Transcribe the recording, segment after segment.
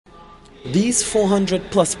These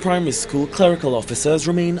 400-plus primary school clerical officers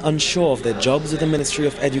remain unsure of their jobs with the Ministry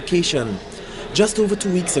of Education. Just over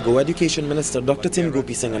 2 weeks ago, Education Minister Dr. Tim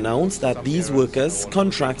Gopi Singh announced that these workers'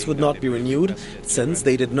 contracts would not be renewed since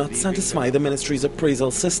they did not satisfy the ministry's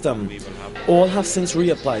appraisal system. All have since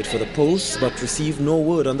reapplied for the posts but received no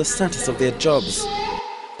word on the status of their jobs.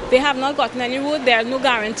 They have not gotten any word. There is no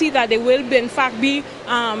guarantee that they will in fact be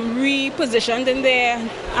repositioned in their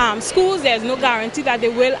schools. There is no guarantee that they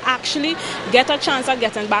will actually get a chance at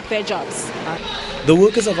getting back their jobs. The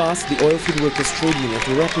workers have asked the Oilfield Workers Trade Union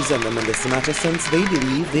to represent them in this matter since they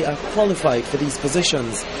believe they are qualified for these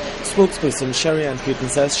positions. Spokesperson Sherry Ann Creighton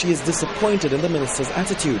says she is disappointed in the minister's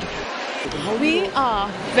attitude. We are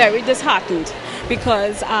very disheartened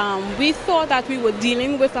because we thought that we were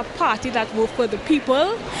dealing with a party that worked for the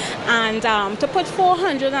people, and to put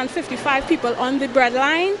 455 people on the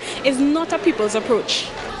breadline is not a people's approach.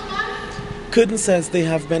 Creighton says they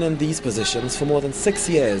have been in these positions for more than 6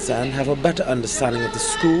 years and have a better understanding of the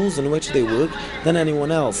schools in which they work than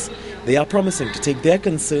anyone else. They are promising to take their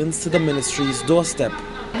concerns to the ministry's doorstep.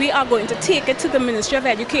 We are going to take it to the Ministry of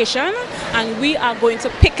Education and we are going to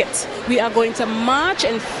picket. We are going to march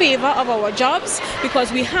in favor of our jobs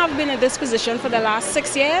because we have been in this position for the last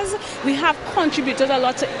 6 years. We have contributed a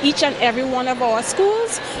lot to each and every one of our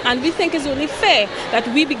schools, and we think it's only fair that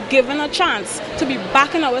we be given a chance to be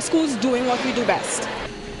back in our schools doing what we do best.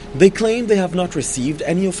 They claim they have not received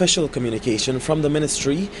any official communication from the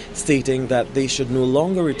ministry stating that they should no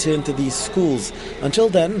longer return to these schools. Until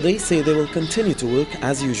then, they say they will continue to work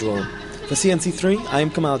as usual. For CNC3, I am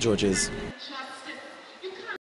Kamal Georges.